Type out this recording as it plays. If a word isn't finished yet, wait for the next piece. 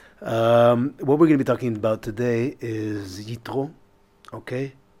What we're going to be talking about today is Yitro,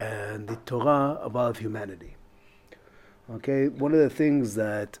 okay, and the Torah of all of humanity. Okay, one of the things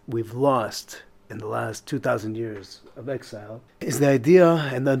that we've lost in the last 2,000 years of exile is the idea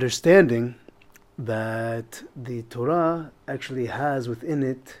and the understanding that the Torah actually has within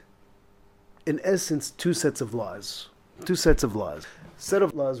it, in essence, two sets of laws. Two sets of laws. Set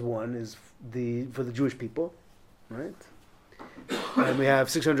of laws one is for the Jewish people, right? And we have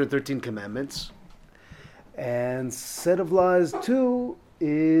 613 commandments. And set of laws two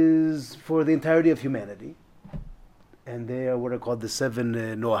is for the entirety of humanity. And they are what are called the seven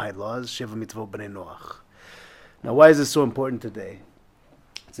Noahide laws, Sheva Mitzvot B'nai Noach. Now, why is this so important today?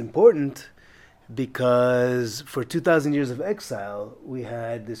 It's important because for 2,000 years of exile, we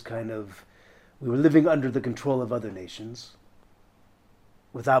had this we were living under the control of other nations,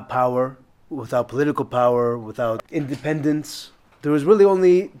 without power, without political power, without independence. There was really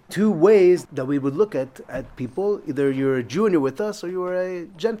only two ways that we would look at people. Either you're a Jew and you're with us, or you're a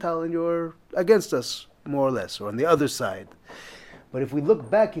Gentile and you're against us, more or less, or on the other side. But if we look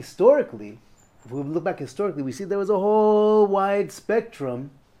back historically, we see there was a whole wide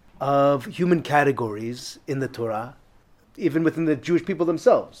spectrum of human categories in the Torah, even within the Jewish people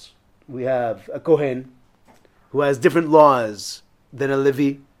themselves. We have a Kohen, who has different laws than a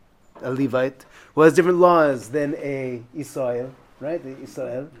Levite, who has different laws than a Israel, right? The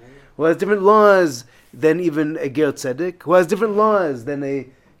Israel, who has different laws than even a Ger Tzedek, who has different laws than a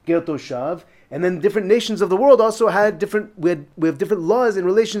Ger Toshav, and then different nations of the world also had different. We have different laws in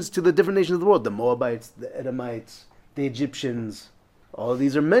relations to the different nations of the world: the Moabites, the Edomites, the Egyptians. All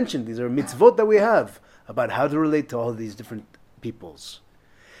these are mentioned. These are mitzvot that we have about how to relate to all these different peoples.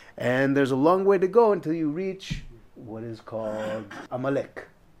 And there's a long way to go until you reach what is called Amalek,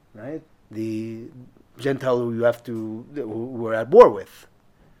 right? The Gentile who we're at war with,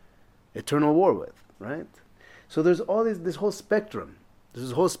 eternal war with, right? So there's all this whole spectrum. There's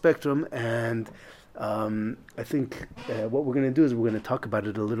this whole spectrum, and I think what we're going to do is we're going to talk about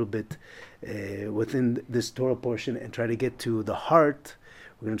it a little bit within this Torah portion and try to get to the heart.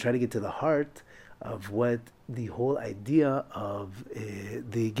 We're going to try to get to the heart of what the whole idea of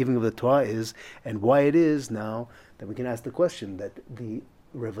the giving of the Torah is, and why it is now that we can ask the question that the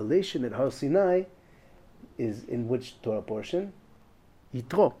revelation at Har Sinai is in which Torah portion?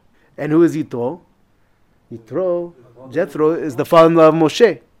 Yitro. And who is Yitro? Jethro is the father-in-law of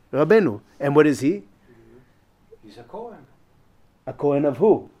Moshe Rabbeinu. And what is he? He's a Kohen. A Kohen of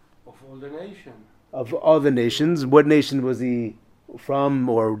who? Of all the nations. Of all the nations. What nation was he from,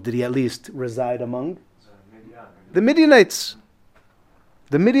 or did he at least reside among? The Midianites.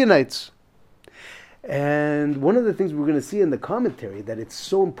 The Midianites. And one of the things we're going to see in the commentary, that it's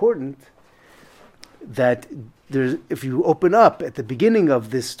so important that if you open up at the beginning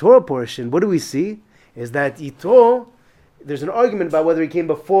of this Torah portion, what do we see? Is that Yitro, there's an argument about whether he came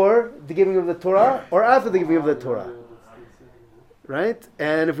before the giving of the Torah or after the giving of the Torah. Right?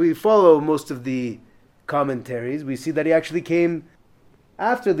 And if we follow most of the commentaries, we see that he actually came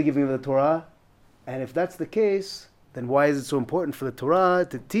after the giving of the Torah. And if that's the case, then why is it so important for the Torah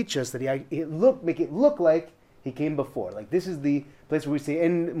to teach us that make it look like he came before? Like this is the place where we say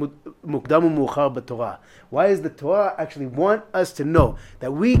En Mukdamu Mukhar b'Torah. Why does the Torah actually want us to know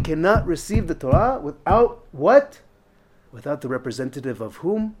that we cannot receive the Torah without what? Without the representative of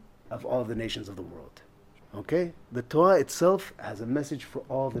whom? Of all the nations of the world. Okay? The Torah itself has a message for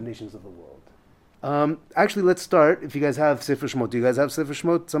all the nations of the world. Actually, let's start. If you guys have Sefer Shemot. Do you guys have Sefer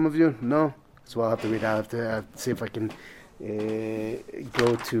Shemot? Some of you? No? So I'll have to read. I have to see if I can I'm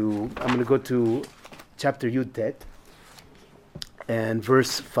going to go to chapter Yud Tet and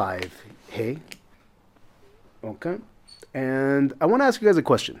verse 5. Hey. Okay. And I want to ask you guys a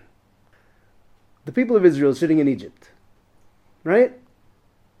question. The people of Israel sitting in Egypt, right?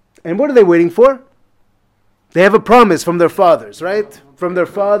 And what are they waiting for? They have a promise from their fathers, right? From their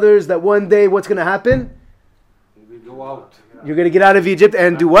fathers that one day what's going to happen? They will go out. You're going to get out of Egypt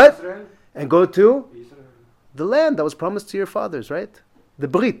and do what? And go to the land that was promised to your fathers, right? The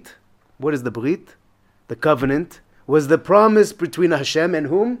Brit. What is the Brit? The covenant was the promise between Hashem and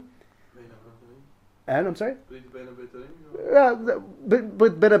whom? And I'm sorry? Brit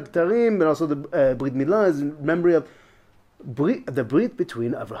Ben Abtarim, and also the Brit Milah is in memory of the Brit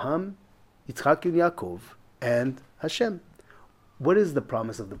between Abraham, Yitzchak and Yaakov, and Hashem. What is the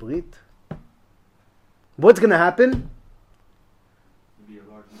promise of the Brit? What's going to happen?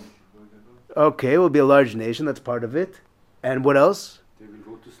 Okay, we'll be a large nation. That's part of it. And what else? They will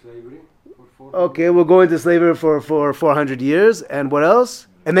go to slavery for 400 Okay, we'll go into slavery for 400 years. And what else?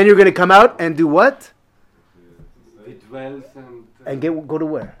 And then you're going to come out and do what? with wealth and And go to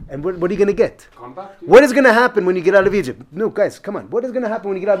where? And what are you going to get? Come back to What is going to happen when you get out of Egypt? No, guys, come on. What is going to happen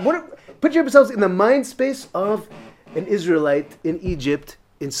when you get out? Put yourselves in the mind space of an Israelite in Egypt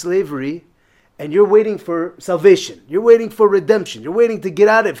in slavery, and you're waiting for salvation. You're waiting for redemption. You're waiting to get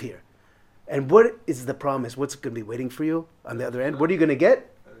out of here. And what is the promise? What's going to be waiting for you on the other end? What are you going to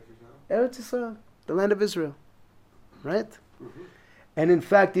get? Eretz Yisrael, the land of Israel. Right? Mm-hmm. And in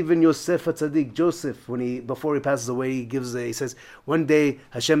fact, even Yosef HaTzadik, Joseph, before he passes away, he says, one day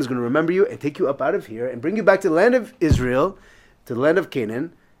Hashem is going to remember you and take you up out of here and bring you back to the land of Israel, to the land of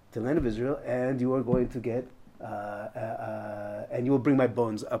Canaan, to the land of Israel, and you are going to get, and you will bring my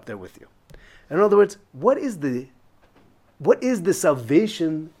bones up there with you. In other words, what is the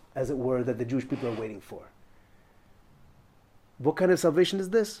salvation, as it were, that the Jewish people are waiting for? What kind of salvation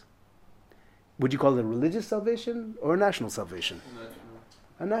is this? Would you call it a religious salvation or a national salvation?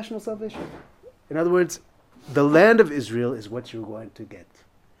 A national salvation. In other words, the land of Israel is what you're going to get.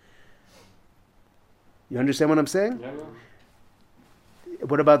 You understand what I'm saying? Yeah.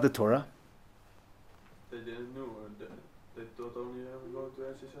 What about the Torah? They didn't know. They thought only going to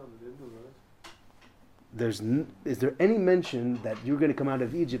Eretz Yisrael. They didn't know, right? Is there any mention that you're going to come out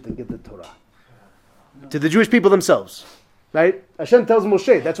of Egypt and get the Torah? No. To the Jewish people themselves. Right? Hashem tells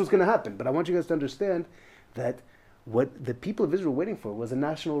Moshe that's what's going to happen. But I want you guys to understand that what the people of Israel were waiting for was a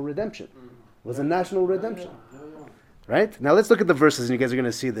national redemption. Was a national redemption. Right? Now let's look at the verses, and you guys are going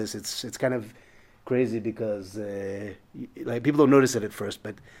to see this. It's kind of crazy because like people don't notice it at first.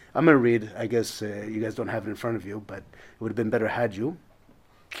 But I'm going to read. I guess you guys don't have it in front of you, but it would have been better had you.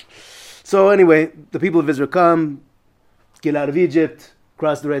 So anyway, the people of Israel come, get out of Egypt,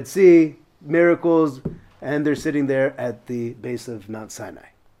 cross the Red Sea, miracles, and they're sitting there at the base of Mount Sinai,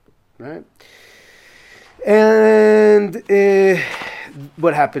 right? And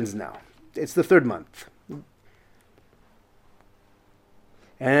what happens now? It's the third month.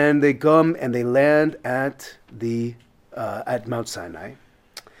 And they come and they land at Mount Sinai.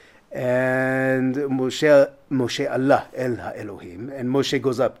 And Moshe Allah El HaElohim, and Moshe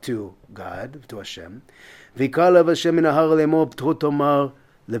goes up to God, to Hashem. V'kalav Hashem min ha'ar lemor p'tru tomar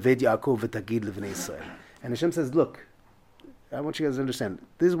levet Yaakov v'tagid levnei Yisrael. And Hashem says, look, I want you guys to understand.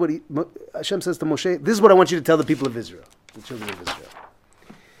 This is what Hashem says to Moshe. This is what I want you to tell the people of Israel, the children of Israel.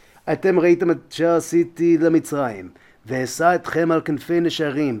 אתם ראיתם את אשר עשיתי למצרים, ואשא אתכם על כנפי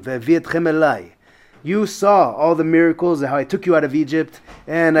נשרים, והביא אתכם אליי. You saw all the miracles and how I took you out of Egypt,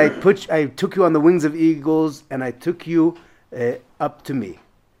 and I took you on the wings of eagles, and I took you up to me.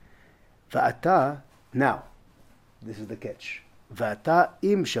 ואתה, now, this is the catch. ואתה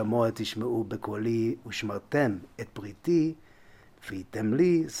אם שמוע תשמעו בקולי ושמרתם את בריתי והייתם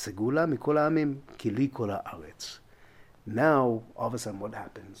לי סגולה מכל העמים כי לי כל הארץ. Now, all of a sudden, what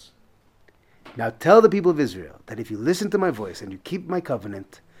happens? Now tell the people of Israel that if you listen to my voice and you keep my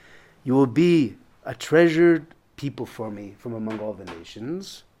covenant, you will be a treasured people for me from among all the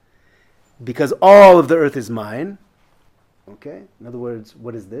nations, because all of the earth is mine. Okay? In other words,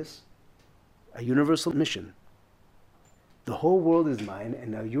 what is this? A universal mission. The whole world is mine,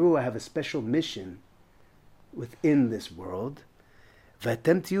 and now you have a special mission within this world.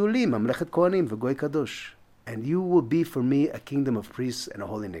 ואתם תהיו לי ממלכת כהנים וגוי קדוש. And you will be for me a kingdom of priests and a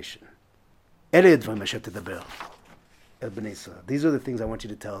holy nation. אלה הדברים אשר תדבר אל בני ישראל. These are the things I want you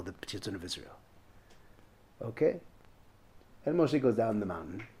to tell the children of Israel. Okay? And Moshe goes down the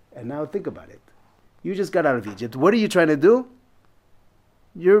mountain. And now think about it. You just got out of Egypt. What are you trying to do?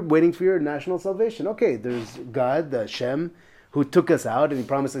 You're waiting for your national salvation. Okay, there's God, the Hashem, who took us out, and he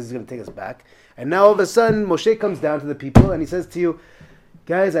promises he's going to take us back. And now all of a sudden, Moshe comes down to the people, and he says to you,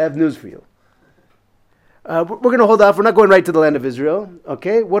 guys, I have news for you. We're going to hold off. We're not going right to the land of Israel.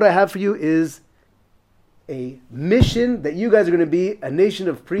 Okay? What I have for you is a mission that you guys are going to be a nation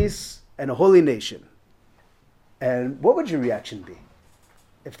of priests and a holy nation. And what would your reaction be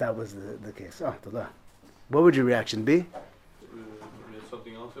if that was the case? Oh, Todah. What would your reaction be? We had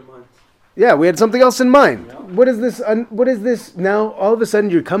something else in mind. Yeah, we had something else in mind. Yeah. What is this? What is this? Now, all of a sudden,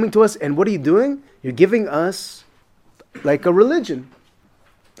 you're coming to us, and what are you doing? You're giving us like a religion,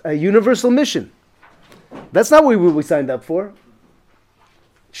 a universal mission. That's not what we signed up for.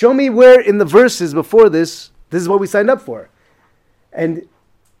 Show me where in the verses before this is what we signed up for. And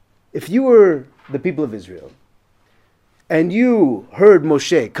if you were the people of Israel, and you heard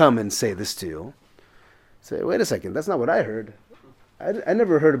Moshe come and say this to you, say, wait a second, that's not what I heard. I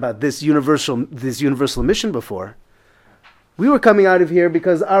never heard about this universal mission before. We were coming out of here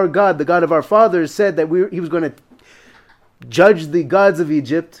because our God, the God of our fathers, said that he was going to judge the gods of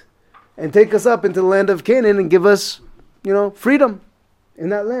Egypt and take us up into the land of Canaan and give us, freedom in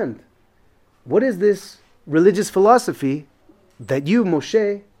that land. What is this religious philosophy that you,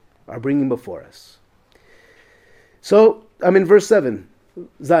 Moshe, are bringing before us. So, I'm in verse 7,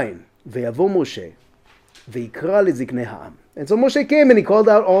 Zayin. Ve'yavo Moshe, ve'ikra leziknei ha'am. And so Moshe came and he called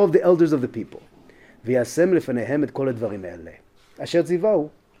out all of the elders of the people. Ve'yasem lefanehem et kol advarim eleh. Asher tzivahu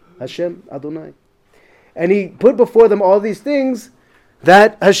Hashem Adonai. And he put before them all these things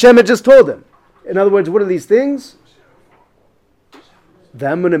that Hashem had just told them. In other words, what are these things?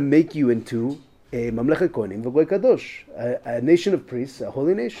 That I'm going to make you into a Mamlechet Kohanim v'Goy Kadosh, a nation of priests, a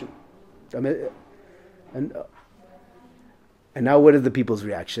holy nation. And now what is the people's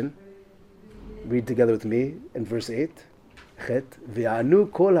reaction? Read together with me in verse 8. Chet,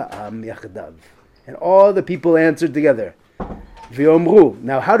 V'ya'anu kol ha'am yachdav. And all the people answered together. V'yomru.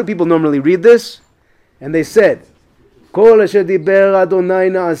 Now how do people normally read this? And they said, Kol asher diber Adonai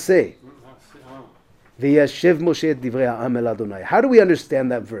na'aseh. V'yashev Moshe et divrei ha'am el Adonai. How do we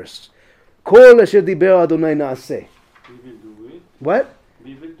understand that verse? Kol asher diber Adonai na'aseh. We will do it. What?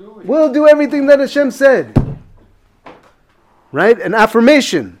 We will do it. We'll do everything that Hashem said. Right? An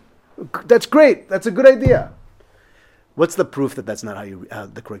affirmation. That's great. That's a good idea. What's the proof that that's not how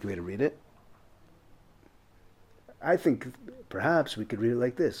the correct way to read it? I think perhaps we could read it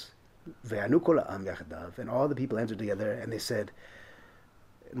like this. Ve'anu kol ha'am yachdav. And all the people answered together and they said,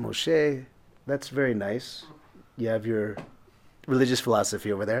 Moshe, that's very nice. You have your religious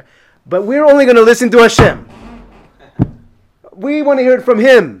philosophy over there. But we're only going to listen to Hashem. We want to hear it from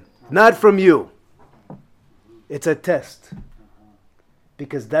Him, not from you. It's a test.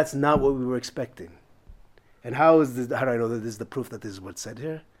 Because that's not what we were expecting. And how do I know that this is the proof that this is what's said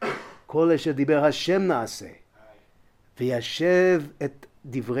here? Kol asher diber Hashem na'aseh. V'yashev et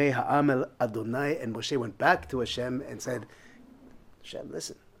divrei ha'am el Adonai. And Moshe went back to Hashem and said, Hashem,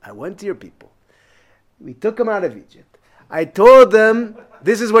 listen, I went to your people. We took them out of Egypt. I told them,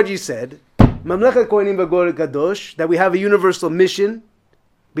 this is what you said. Mamlechet Kohanim v'Goy Kadosh, that we have a universal mission.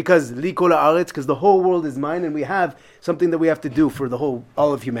 Because li kol haaretz, because the whole world is mine, and we have something that we have to do for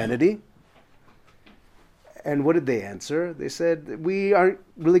all of humanity. And what did they answer? They said, we aren't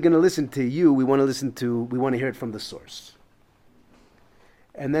really going to listen to you. We want to hear it from the source.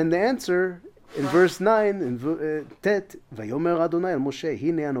 And then the answer in verse 9, in Tet, Vayomer Adonai el Moshe,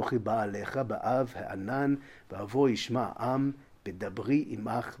 Hine anochi ba'alecha ba'av ha'anan va'avo yishma am bedabri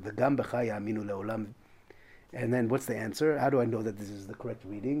imach v'gam b'cha ya'aminu le'olam. And then what's the answer? How do I know that this is the correct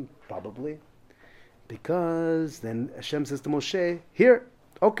reading? Probably. Because then Hashem says to Moshe, here,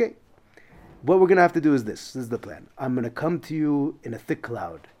 okay. What we're going to have to do is this. This is the plan. I'm going to come to you in a thick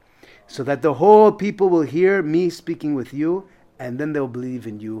cloud so that the whole people will hear me speaking with you and then they'll believe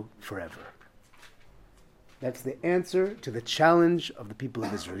in you forever. That's the answer to the challenge of the people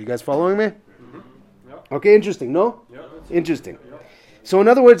of Israel. You guys following me? Mm-hmm. Yeah. Okay, interesting, no? Yeah. Interesting. Yeah. So in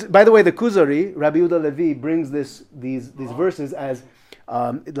other words, by the way, the Kuzari, Rabbi Yehuda Levi, brings these verses as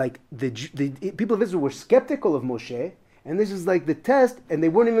like the people of Israel were skeptical of Moshe, and this is like the test, and they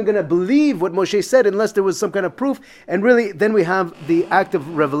weren't even going to believe what Moshe said unless there was some kind of proof. And really, then we have the act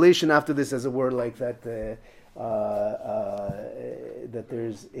of revelation after this, as it were, like that that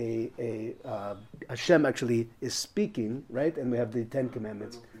there's a Hashem actually is speaking, right? And we have the 10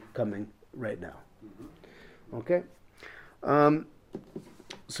 Commandments coming right now. Okay.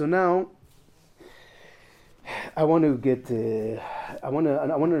 So now, I want to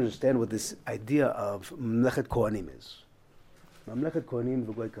understand what this idea of Mamlechet Kohanim is. Mamlechet Kohanim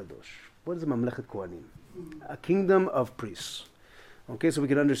v'Goy Kadosh. What is a Mamlechet Kohanim? A kingdom of priests. Okay, so we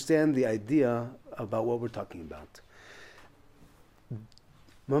can understand the idea about what we're talking about.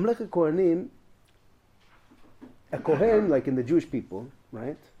 Mamlechet Kohanim, a Kohen, like in the Jewish people,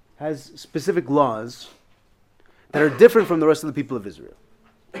 right, has specific laws that are different from the rest of the people of Israel.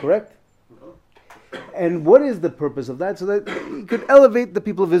 Correct? And what is the purpose of that? So that he could elevate the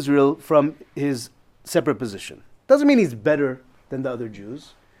people of Israel from his separate position. Doesn't mean he's better than the other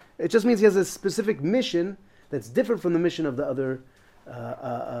Jews. It just means he has a specific mission that's different from the mission of the other,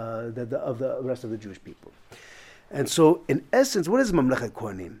 of the rest of the Jewish people. And so, in essence, what is Mamlechet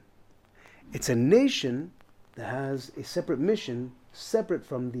Kohanim? It's a nation that has a separate mission, separate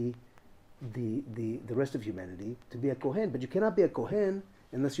from the rest of humanity, to be a Kohen. But you cannot be a Kohen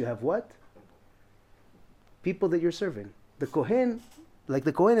unless you have what? People that you're serving. The Kohen, like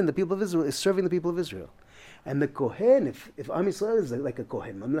the Kohen and the people of Israel, is serving the people of Israel. And the Kohen, if Am Yisrael is like a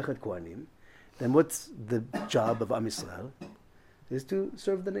Kohen, Mamlechet Kohanim, then what's the job of Am Yisrael? Is to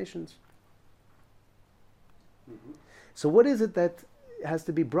serve the nations. Mm-hmm. So what is it that has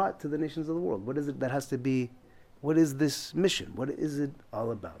to be brought to the nations of the world? What is it that has to be, what is this mission? What is it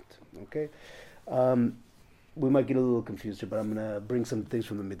all about? Okay? We might get a little confused here, but I'm going to bring some things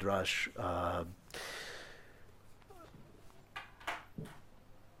from the Midrash.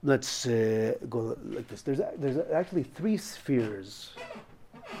 let's go like this. There's actually three spheres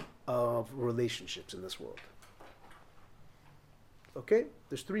of relationships in this world. Okay?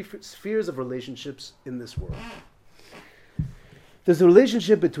 There's three spheres of relationships in this world. There's a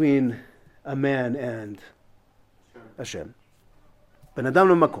relationship between a man and Hashem. Ben Adam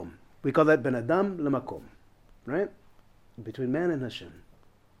Lemakom. We call that Ben Adam Lemakom. Right? Between man and Hashem.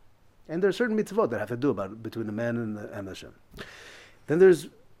 And there are certain mitzvot that have to do between a man and Hashem. Then there's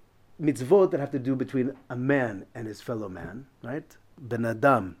mitzvot that have to do between a man and his fellow man, right? Ben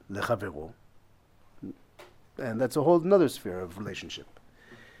Adam lechavero. And that's a whole another sphere of relationship.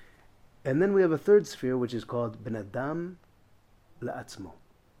 And then we have a third sphere which is called Ben Adam le'atzmo.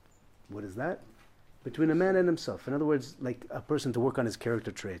 What is that? Between a man and himself. In other words, like a person to work on his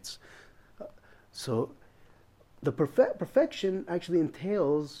character traits. So the perfection actually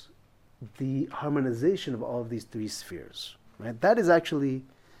entails the harmonization of all of these three spheres. Right? That is actually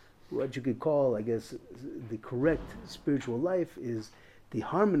what you could call, I guess, the correct spiritual life is the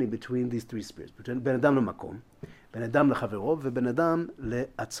harmony between these three spheres. Between Ben Adam leMakom, Ben Adam leChavero, and Ben Adam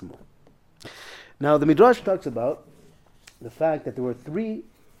leAtzmo. Now the Midrash talks about the fact that there were three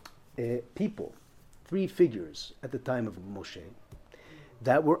people, three figures at the time of Moshe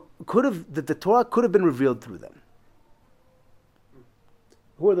that the Torah could have been revealed through them.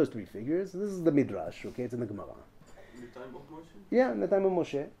 Who are those three figures? This is the Midrash, okay? It's in the Gemara. In the time of Moshe? Yeah, in the time of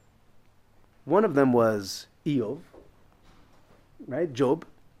Moshe. One of them was Eov, right? Job.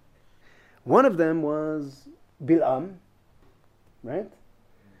 One of them was Bilam, right?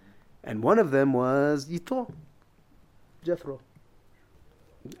 And one of them was Yitro, Jethro.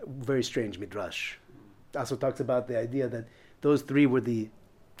 Very strange Midrash. Also talks about the idea that those three were the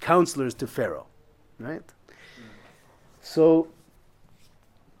counselors to Pharaoh, right? So,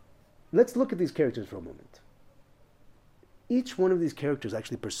 let's look at these characters for a moment. Each one of these characters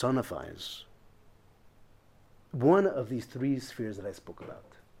actually personifies one of these three spheres that I spoke about,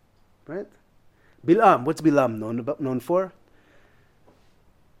 right? Bilam, what's Bilam known for?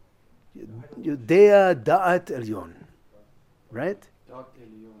 Yudea Da'at Elyon, right? Da'at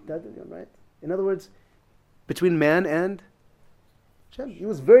Elyon, right? In other words, between man and Hashem. He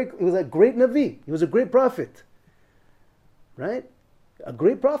was a great Navi. He was a great prophet, right? A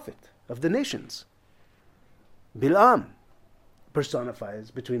great prophet of the nations. Bilam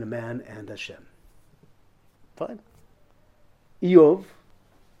personifies between a man and Hashem. Fine. Eov,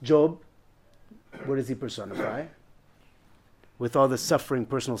 Job, what does he personify? With all the suffering,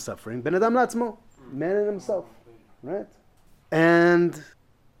 personal suffering. Ben Adam Latzmo, man in himself, right? And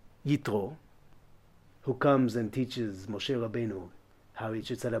Yitro, who comes and teaches Moshe Rabbeinu how he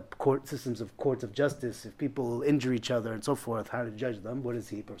should set up systems of courts of justice if people injure each other and so forth, how to judge them. What does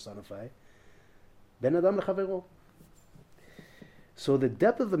he personify? Ben Adam Lechavero. So the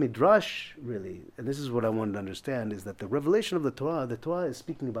depth of the Midrash, really, and this is what I wanted to understand, is that the revelation of the Torah is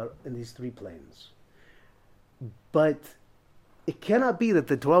speaking about in these three planes. But it cannot be that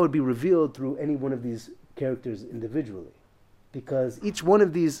the Torah would be revealed through any one of these characters individually. Because each one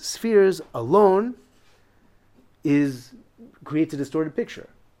of these spheres alone creates a distorted picture.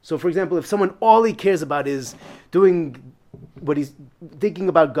 So for example, if someone, all he cares about is doing what he's thinking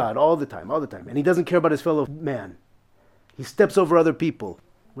about God all the time, and he doesn't care about his fellow man, he steps over other people,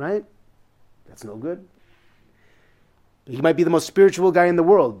 right? That's no good. He might be the most spiritual guy in the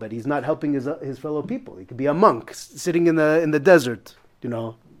world, but he's not helping his fellow people. He could be a monk sitting in the desert,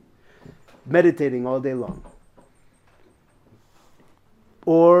 meditating all day long.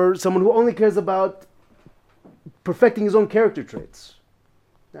 Or someone who only cares about perfecting his own character traits.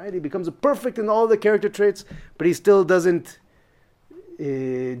 Right? He becomes perfect in all the character traits, but he still doesn't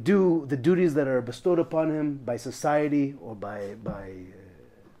do the duties that are bestowed upon him by society or by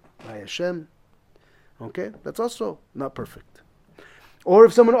Hashem. Okay, that's also not perfect. Or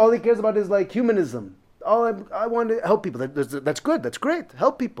if someone, all he cares about is like humanism. I want to help people. That's good. That's great.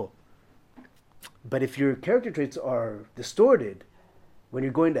 Help people. But if your character traits are distorted when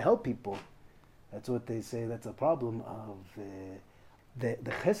you're going to help people, that's what they say. That's a problem of the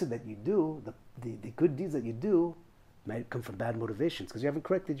chesed that you do, the good deeds that you do, might come from bad motivations because you haven't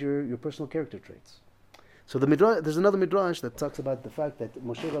corrected your personal character traits. So there's another midrash that talks about the fact that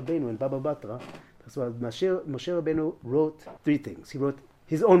Moshe Rabbeinu in Baba Batra, Moshe Rabbeinu wrote three things. He wrote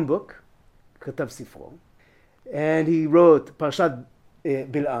his own book, Katav Sifro, and he wrote Parshat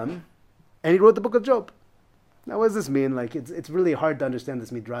Bilam, and he wrote the book of Job. Now, what does this mean? Like, it's really hard to understand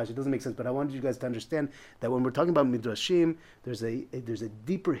this midrash. It doesn't make sense. But I wanted you guys to understand that when we're talking about midrashim, there's a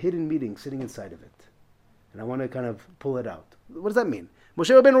deeper hidden meaning sitting inside of it, and I want to kind of pull it out. What does that mean? Moshe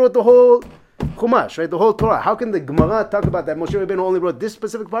Rabbeinu wrote the whole Chumash, right? The whole Torah. How can the Gemara talk about that Moshe Rabbeinu only wrote this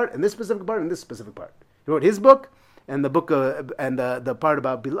specific part and this specific part and this specific part? He wrote his book and the book and the part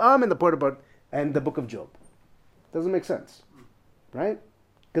about Bilam and the part about and the book of Job. Doesn't make sense, right?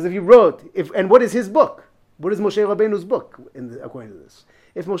 Because if you wrote and what is his book? What is Moshe Rabbeinu's book according to this?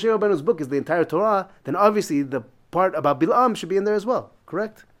 If Moshe Rabbeinu's book is the entire Torah, then obviously the part about Bilam should be in there as well.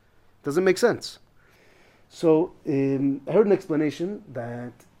 Correct? Doesn't make sense. So I heard an explanation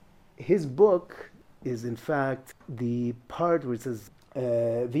that his book is in fact the part where it says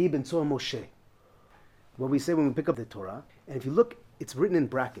Vi ben Tzor Moshe. What we say when we pick up the Torah, and if you look, it's written in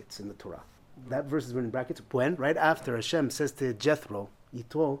brackets in the Torah. That verse is written in brackets. When? Right after Hashem says to Jethro,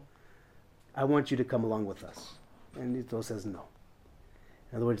 Yitro, I want you to come along with us. And Yitro says no.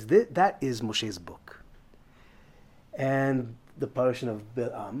 In other words, that is Moshe's book. And the portion of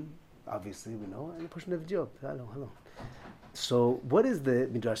Bilam, obviously we know, and the portion of Job. Hello. So what is the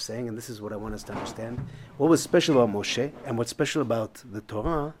Midrash saying? And this is what I want us to understand. What was special about Moshe and what's special about the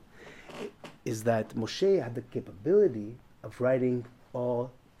Torah is that Moshe had the capability of writing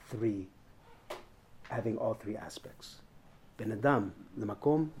all three, having all three aspects. Ben Adam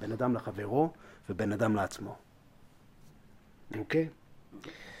lemakom, Ben Adam lachavero, Ben Adam la'atzmo. Okay?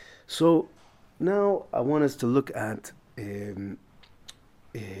 So now I want us to look at the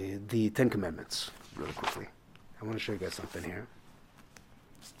Ten Commandments really quickly. I want to show you guys something here.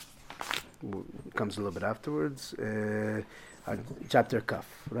 It comes a little bit afterwards. Chapter Kaf,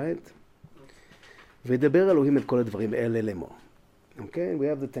 right? V'daber Elohim et kol hadvarim ele lemor. Okay, we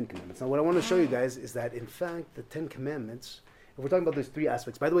have the Ten Commandments. Now what I want to show you guys is that in fact the Ten Commandments, if we're talking about those three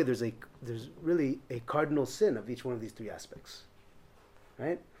aspects, by the way, there's really a cardinal sin of each one of these three aspects.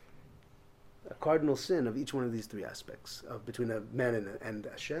 Right? A cardinal sin of each one of these three aspects between a man and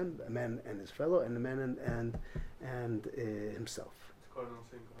Hashem, a man and his fellow, and a man and himself. It's cardinal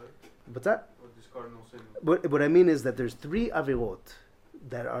sin, correct? What's that? What is cardinal sin? What I mean is that there's three avirot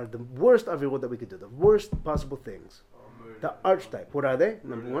that are the worst avirot that we could do, the worst possible things. The archetype. What are they?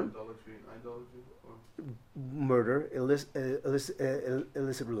 Number one. Murder,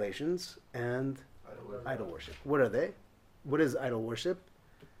 illicit relations, and idol worship. What are they? What is idol worship?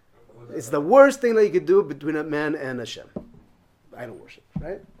 It's the worst thing that you could do between a man and Hashem. Idol worship,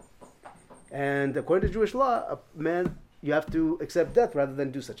 right? And according to Jewish law, a man, you have to accept death rather than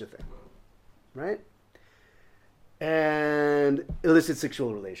do such a thing. Right? And illicit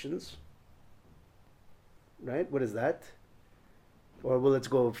sexual relations. Right? What is that? Or well, let's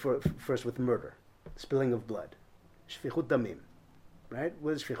go first with murder. Spilling of blood. Shfichut damim. Right?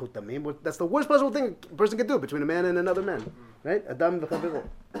 What is shfichut damim? That's the worst possible thing a person can do between a man and another man. Right? Adam v'chavero.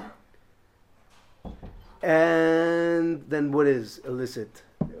 And then what is illicit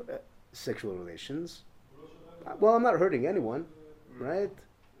sexual relations? Well, I'm not hurting anyone, right?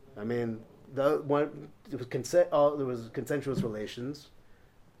 I mean, there was consensual relations.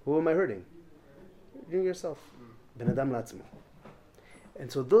 Who am I hurting? You yourself. Ben Adam la'atzmo.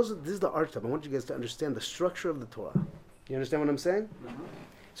 And so this is the archetype. I want you guys to understand the structure of the Torah. You understand what I'm saying? Mm-hmm.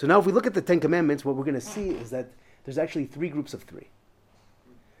 So now if we look at the Ten Commandments, what we're going to see is that there's actually three groups of three.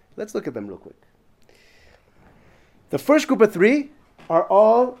 Let's look at them real quick. The first group of three are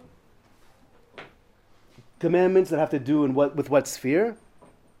all commandments that have to do with what sphere?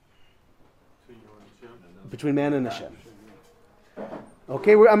 Between man and Hashem.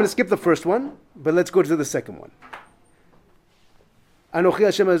 Okay, I'm going to skip the first one, but let's go to the second one. אנוכי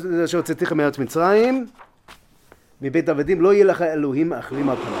השם אשר הוצאתיך מארץ מצרים, מבית עבדים, לא יהיה לך אלוהים אחרים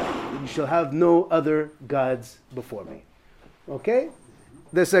על פניי. You shall have no other gods before me. Okay?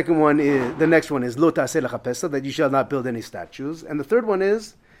 The next one is לא תעשה לך פסל, that you shall not build any statues. And the third one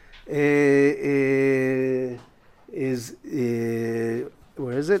is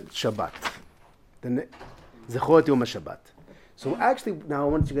where is it? Shabbat. זכור את יום השבת. So actually, now I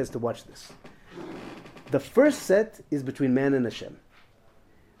want you guys to watch this. The first set is between man and Hashem.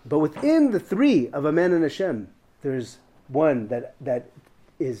 But within the three of a man and Hashem, there's one that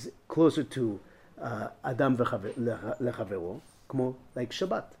is closer to Adam lechavero, like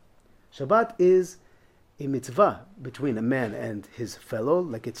Shabbat. Shabbat is a mitzvah between a man and his fellow,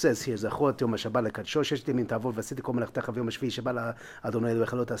 like it says here, Zachor yom HaShabbat lekadsho, shesh yamim ta'avod v'asiti kol melachtecha v'yom hashvi'i Shabbat Adonai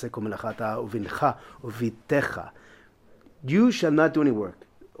Elohecha lo ta'aseh kol melachata uvincha uvitecha. You shall not do any work,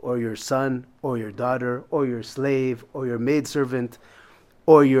 or your son, or your daughter, or your slave, or your maidservant,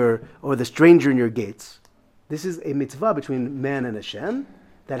 or the stranger in your gates. This is a mitzvah between man and Hashem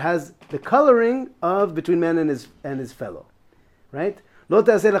that has the coloring of between man and his fellow, right? Lo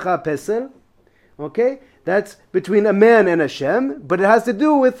ta'aseh lecha pesel, okay? That's between a man and Hashem, but it has to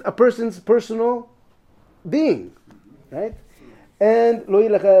do with a person's personal being, right? And Lo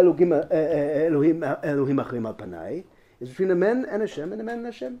Yilecha Elohim Achrim Al Panai is between a man and Hashem and a man and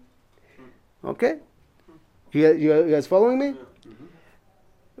Hashem. Okay? You guys following me?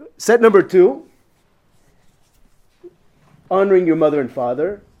 Set number 2, honoring your mother and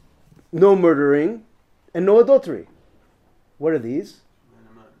father, no murdering, and no adultery. What are these? Man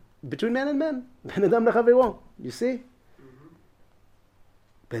and man. Between man and man. Ben Adam Lechavero. You see?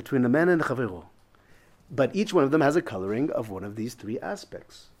 Between a man and a Chavero. But each one of them has a coloring of one of these 3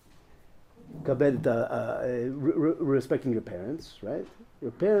 aspects. Respecting your parents, right?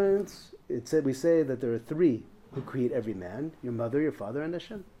 Your parents, we say that there are 3 who create every man: your mother, your father, and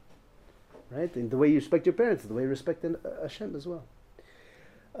Hashem. Right? And the way you respect your parents is the way you respect Hashem as well.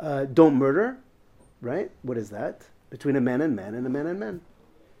 Don't murder, right? What is that? Between a man and man and a man and man.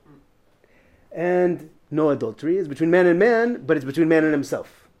 And no adultery is between man and man, but it's between man and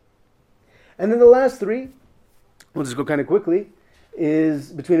himself. And then the last 3, we'll just go kind of quickly,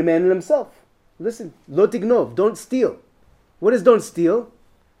 is between a man and himself. Listen, lo tignov, don't steal. What is don't steal?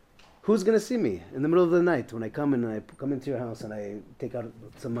 Who's going to see me in the middle of the night when I come into your house and I take out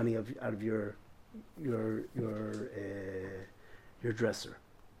some money out of your dresser?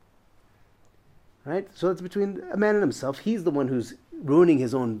 Right? So it's between a man and himself. He's the one who's ruining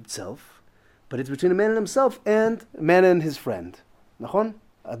his own self, but it's between a man and himself and a man and his friend. Nachon?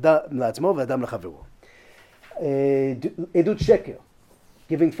 Adam la'atzmo v'adam l'chavero. Edut sheker,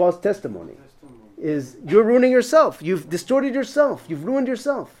 giving false testimony, is you're ruining yourself. You've distorted yourself. You've ruined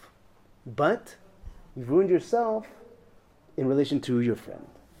yourself. But you've ruined yourself in relation to your friend.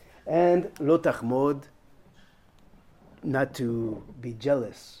 And lo tachmod, not to be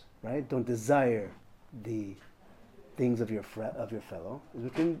jealous, right? Don't desire the things of your fellow. It's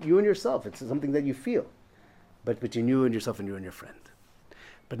between you and yourself. It's something that you feel. But between you and yourself and you and your friend.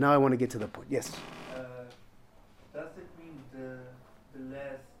 But now I want to get to the point. Yes? Does it mean the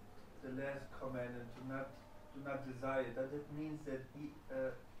last commandment, do not desire, does it mean that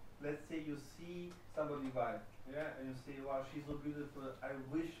let's say you see somebody's wife, yeah, and you say, wow, she's so beautiful, I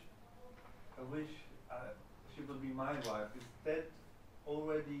wish she would be my wife. Is that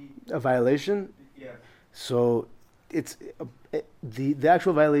already a violation? Yeah. So it's the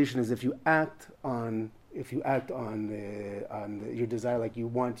actual violation is if you act on your desire, like you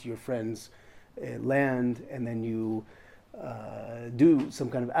want your friend's land, and then you do some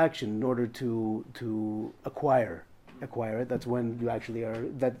kind of action in order to acquire it. That's when you actually are.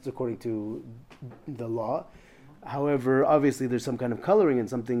 That's according to the law. However, obviously, there's some kind of coloring and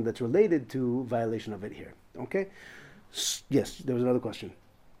something that's related to violation of it here. Okay. Yes, there was another question.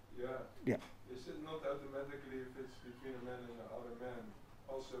 Yeah. Is it not automatically if it's between a man and another man,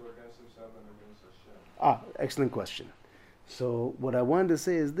 also against himself and against Hashem? Excellent question. So what I wanted to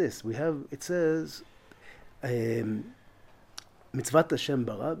say is this: it says, mitzvat Hashem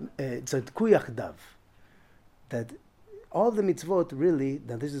bara tzadku yachdav, that all the mitzvot really,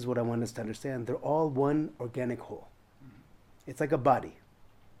 now this is what I want us to understand, they're all one organic whole. It's like a body.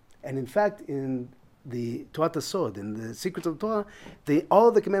 And in fact, in the Torah Sod, in the secrets of the Torah, all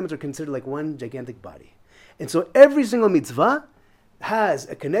the commandments are considered like one gigantic body. And so every single mitzvah has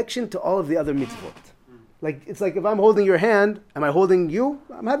a connection to all of the other mitzvot. Like, it's like if I'm holding your hand, am I holding you?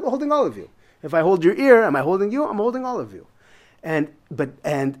 I'm holding all of you. If I hold your ear, am I holding you? I'm holding all of you. And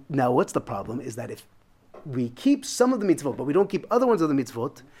now what's the problem is that if we keep some of the mitzvot, but we don't keep other ones of the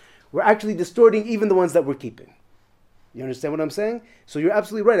mitzvot, we're actually distorting even the ones that we're keeping. You understand what I'm saying? So you're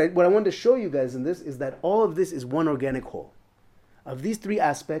absolutely right. What I wanted to show you guys in this is that all of this is one organic whole. Of these 3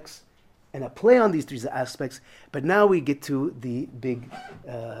 aspects, and a play on these 3 aspects, but now we get to the big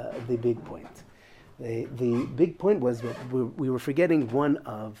point. The big point was that we were forgetting one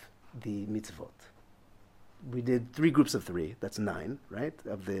of the mitzvot. We did 3 groups of 3, that's 9, right,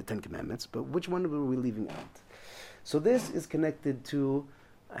 of the 10 commandments, but which one were we leaving out? So this is connected to,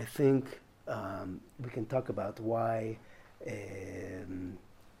 I think, we can talk about why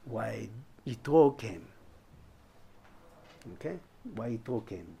Yitro came. Okay? Why Yitro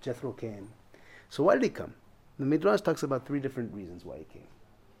came, Jethro came. So why did he come? The Midrash talks about 3 different reasons why he came.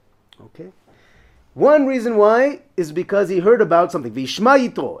 Okay? One reason why is because he heard about something. Vishma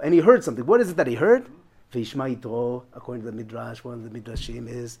Yitro, and he heard something. What is it that he heard? Vishma Yitro, according to the Midrash, one of the Midrashim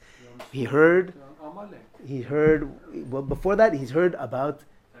is, he heard, well, before that, he's heard about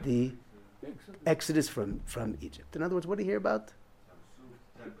the Exodus from Egypt. In other words, what did he hear about?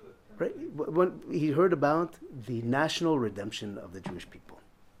 Right? When he heard about the national redemption of the Jewish people.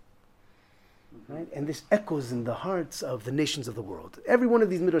 Right? And this echoes in the hearts of the nations of the world. Every one of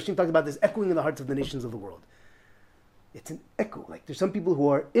these Midrashim talks about this echoing in the hearts of the nations of the world. It's an echo. Like there's some people who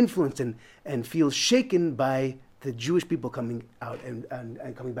are influenced and feel shaken by the Jewish people coming out and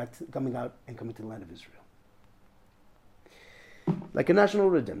coming out and coming to the land of Israel. Like a national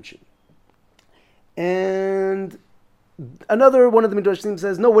redemption. And another one of the Midrashim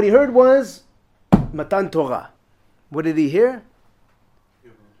says, no, what he heard was Matan Torah. What did he hear?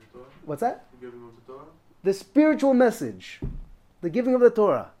 What's that? The spiritual message. The giving of the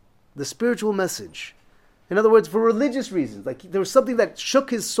Torah. The spiritual message. In other words, for religious reasons. Like there was something that shook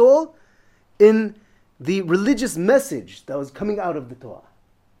his soul in the religious message that was coming out of the Torah.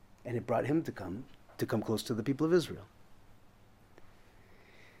 And it brought him to come close to the people of Israel.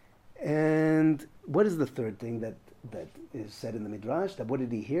 And what is the third thing that is said in the Midrash? That what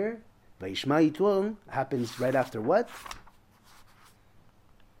did he hear? Vayishma Yitro happens right after what?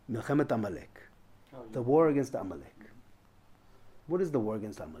 Milchemet Amalek. The war against Amalek. What is the war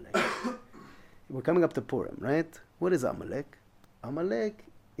against Amalek? We're coming up to Purim, right? What is Amalek? Amalek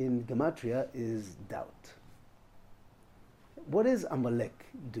in Gematria is doubt. What does Amalek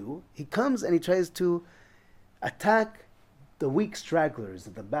do? He comes and he tries to attack the weak stragglers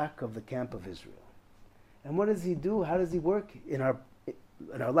at the back of the camp of Israel. And what does he do? How does he work in our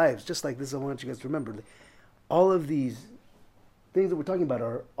lives? Just like this, I want you guys to remember. All of these things that we're talking about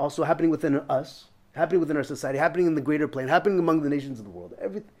are also happening within us, happening within our society, happening in the greater plane, happening among the nations of the world.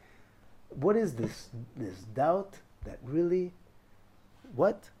 What is this doubt that really,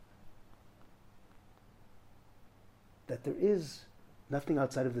 what? That there is nothing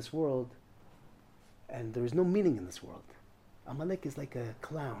outside of this world and there is no meaning in this world. Amalek is like a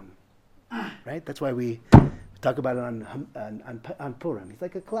clown, right? That's why we talk about it on Purim. He's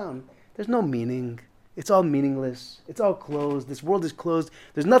like a clown. There's no meaning. It's all meaningless. It's all closed. This world is closed.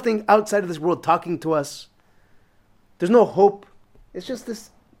 There's nothing outside of this world talking to us. There's no hope. It's just this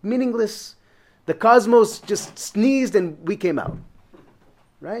meaningless. The cosmos just sneezed and we came out,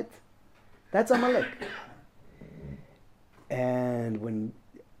 right? That's Amalek. And when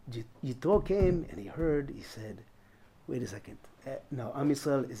Yitro came and he heard, he said, wait a second. Now Am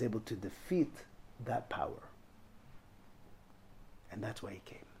Yisrael is able to defeat that power. And that's why he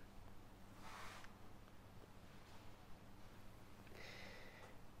came.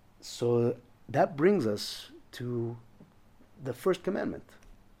 So that brings us to the first commandment.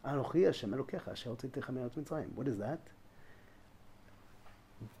 What is that?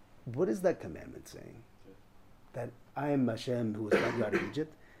 What is that commandment saying? That I am Hashem who has brought you out of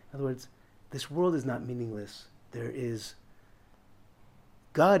Egypt. In other words, this world is not meaningless.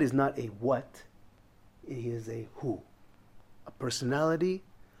 God is not a what, he is a who. A personality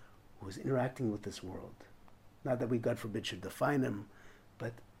who is interacting with this world. Not that we, God forbid, should define him,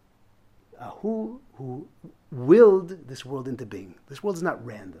 but who willed this world into being. This world is not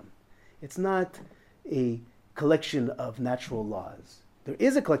random. It's not a collection of natural laws. There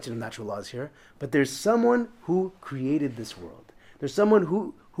is a collection of natural laws here, but there's someone who created this world. There's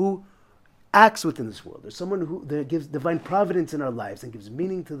someone who acts within this world. There's someone who gives divine providence in our lives and gives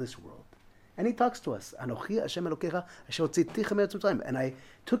meaning to this world. And he talks to us. Anochi Hashem Elokecha asher hotzitichem me'eretz Mitzrayim. And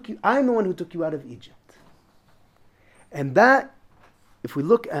I'm the one who took you out of Egypt. And that, if we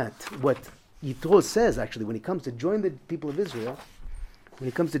look at what Yitro says, actually, when he comes to join the people of Israel, he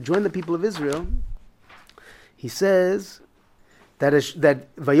says that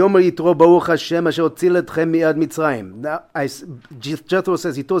Vayomer Yitro Baruch Hashem asher hotzil etchem mi'ad Mitzrayim. Now, Jethro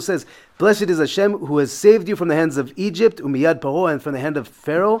says, Yitro says, blessed is Hashem who has saved you from the hands of Egypt, u'miyad Paro, and from the hand of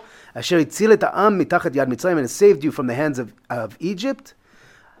Pharaoh, asher hitzil et ha'am mitachat yad Mitzrayim, and has saved you from the hands of Egypt.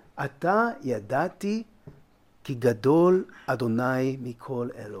 Ata yadati ki gadol Adonai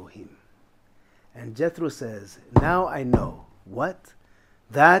mikol Elohim. And Jethro says, now I know. What?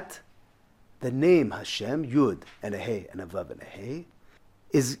 That the name Hashem, Yud and a Hey and a Vav and a Hey,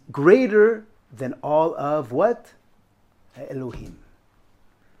 is greater than all of what? Elohim.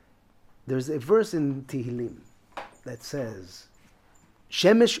 There's a verse in Tehillim that says,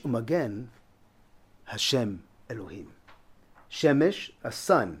 Shemesh umagen Hashem Elohim. Shemesh, a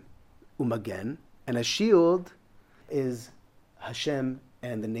sun, umagen, and a shield is Hashem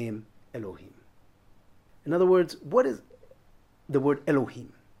and the name Elohim. In other words, what is the word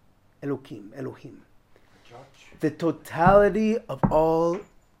Elohim? Elohim. Judge. The totality of all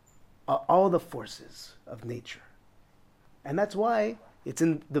the forces of nature. And that's why it's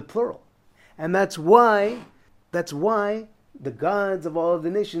in the plural. And that's why the gods of all of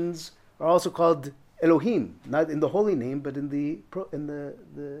the nations are also called Elohim, not in the holy name, but in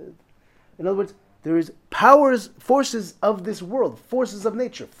other words, there is forces of this world, forces of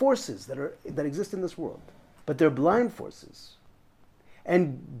nature, forces that exist in this world. But they're blind forces.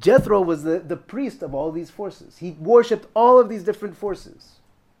 And Jethro was the priest of all these forces. He worshipped all of these different forces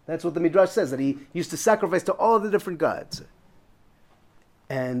That's what the Midrash says, that he used to sacrifice to all the different gods.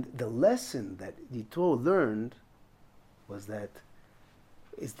 And the lesson that Yitro learned was that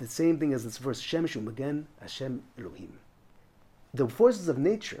it's the same thing as this verse, Shem Shumagen Hashem Elohim. The forces of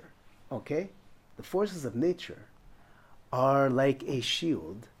nature, okay? The forces of nature are like a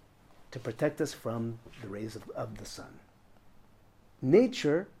shield to protect us from the rays of the sun.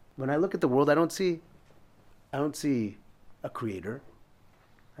 Nature, when I look at the world, I don't see a creator.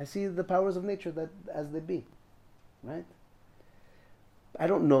 I see the powers of nature that as they be, right? I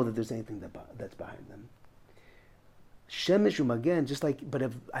don't know that there's anything that's behind them. Shemesh umagen, just like, but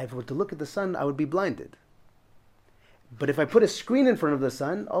if I were to look at the sun, I would be blinded. But if I put a screen in front of the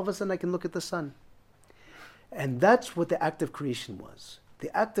sun, all of a sudden I can look at the sun. And that's what the act of creation was.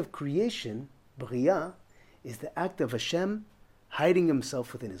 The act of creation, Bria, is the act of Hashem hiding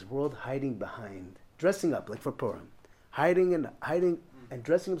himself within his world, hiding behind, dressing up, like for Purim, hiding and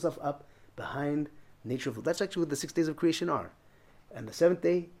dressing himself up behind nature. That's actually what the 6 days of creation are. And the seventh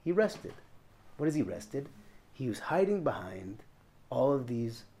day, he rested. What is he rested? He was hiding behind all of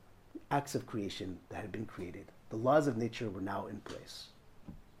these acts of creation that had been created. The laws of nature were now in place.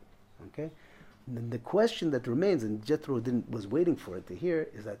 Okay? And then the question that remains, and Jethro was waiting for it to hear,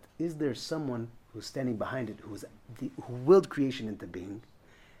 is that is there someone who's standing behind it, who willed creation into being?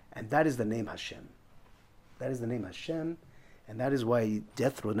 And that is the name Hashem. That is the name Hashem, and that is why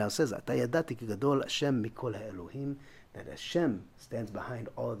Jethro now says, "Ata yadati ki gadol Hashem mikol ha'elohim," that Hashem stands behind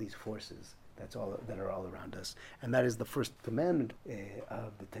all of these forces that are all around us, and that is the first commandment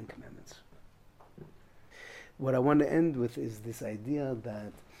of the 10 Commandments. What I want to end with is this idea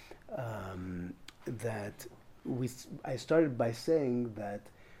that I started by saying that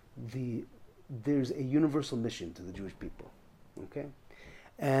there's a universal mission to the Jewish people, okay,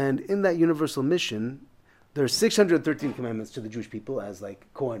 and in that universal mission, there are 613 commandments to the Jewish people as like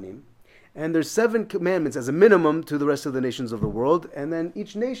Kohanim, and there's 7 commandments as a minimum to the rest of the nations of the world, and then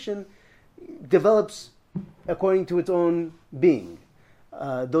each nation develops according to its own being.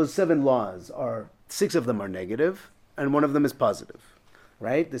 Those 7 laws are, 6 of them are negative, and 1 of them is positive,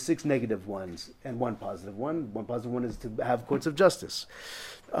 right? The 6 negative ones and 1 positive one. 1 positive one is to have courts of justice.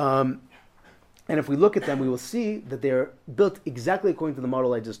 And if we look at them, we will see that they're built exactly according to the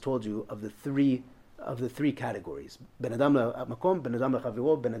model I just told you of the three categories: Ben Adam le'makom, Ben Adam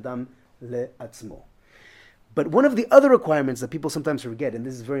le'chaviro, Ben Adam le'atzmo. But one of the other requirements that people sometimes forget, and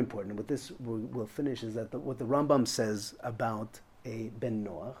this is very important, and with this we'll finish, is that what the Rambam says about a Ben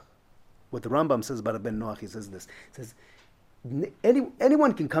Noach. What the Rambam says about a Ben Noach, he says this. He says,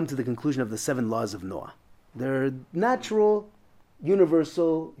 anyone can come to the conclusion of the 7 laws of Noah. They're natural,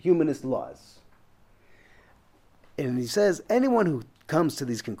 universal, humanist laws. And he says, anyone who comes to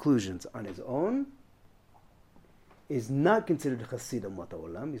these conclusions on his own is not considered Chasid Umot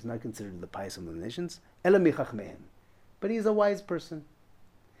HaOlam, he's not considered the pious of the nations, Ela michachmehem. But he's a wise person.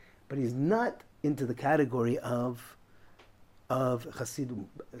 But he's not into the category of Chasid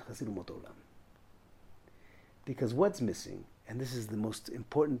Umot HaOlam. Because what's missing, and this is the most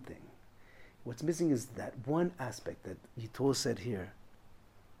important thing, what's missing is that one aspect that Yitro said here.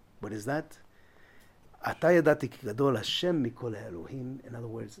 What is that? Ata yadati ki gadol Hashem mikol ha'elohim. In other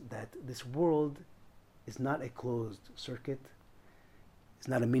words, that this world is not a closed circuit. It's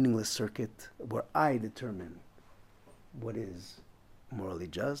not a meaningless circuit where I determine what is morally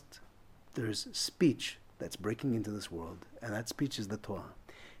just. There's speech that's breaking into this world, and that speech is the Torah.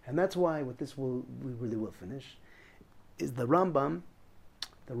 And that's why what we really will finish is the Rambam.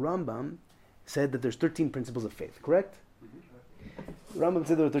 The Rambam said that there's 13 principles of faith, correct? Mm-hmm. The Rambam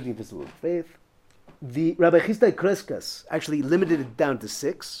said there were 13 principles of faith. The Rabbi Chisda Kreskas actually limited it down to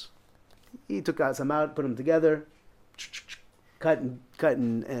 6. He took out some out, put them together, cut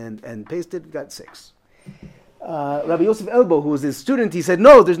and pasted, got 6. Rabbi Yosef Elbo, who was his student, he said,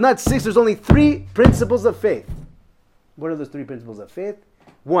 no, there's not 6, there's only 3 principles of faith. What are those 3 principles of faith?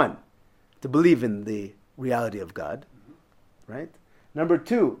 1, to believe in the reality of God, right? Number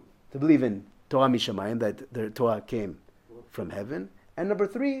 2, to believe in Torah Mishamayim, that the Torah came from heaven. And number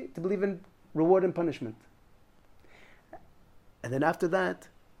 3, to believe in reward and punishment. And then after that,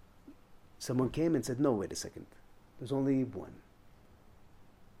 someone came and said, no, wait a second. There's only 1.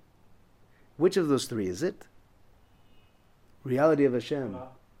 Which of those 3 is it? Reality of Hashem,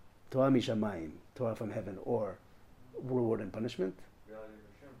 Torah Mishamayim, Torah from heaven, or reward and punishment?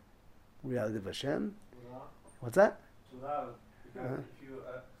 Reality of Hashem. What's that? Torah. Because if you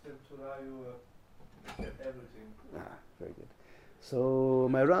accept Torah, you accept everything. Very good. So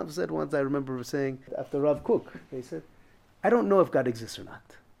my Rav said once, I remember saying, after Rav Kook, they said, I don't know if God exists or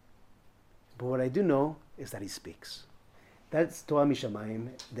not. But what I do know is that he speaks. That's Torah Mishamayim,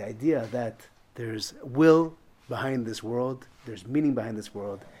 the idea that there's will behind this world, there's meaning behind this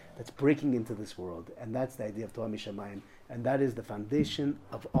world, that's breaking into this world. And that's the idea of Torah Mishamayim. And that is the foundation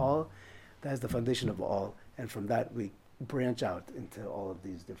of all. That is the foundation of all. And from that we branch out into all of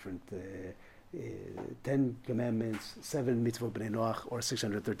these different 10 commandments, 7 mitzvot b'nei Noach, or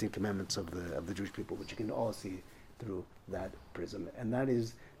 613 commandments of the Jewish people, which you can all see through that prism. And that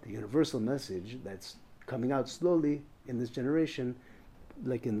is the universal message that's coming out slowly in this generation,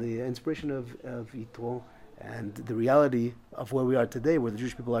 like in the inspiration of Yitro, and the reality of where we are today, where the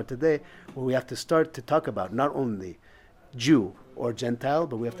Jewish people are today, where we have to start to talk about not only Jew or Gentile,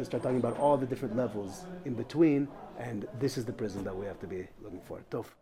 but we have to start talking about all the different levels in between, and this is the prism that we have to be looking for. Tov.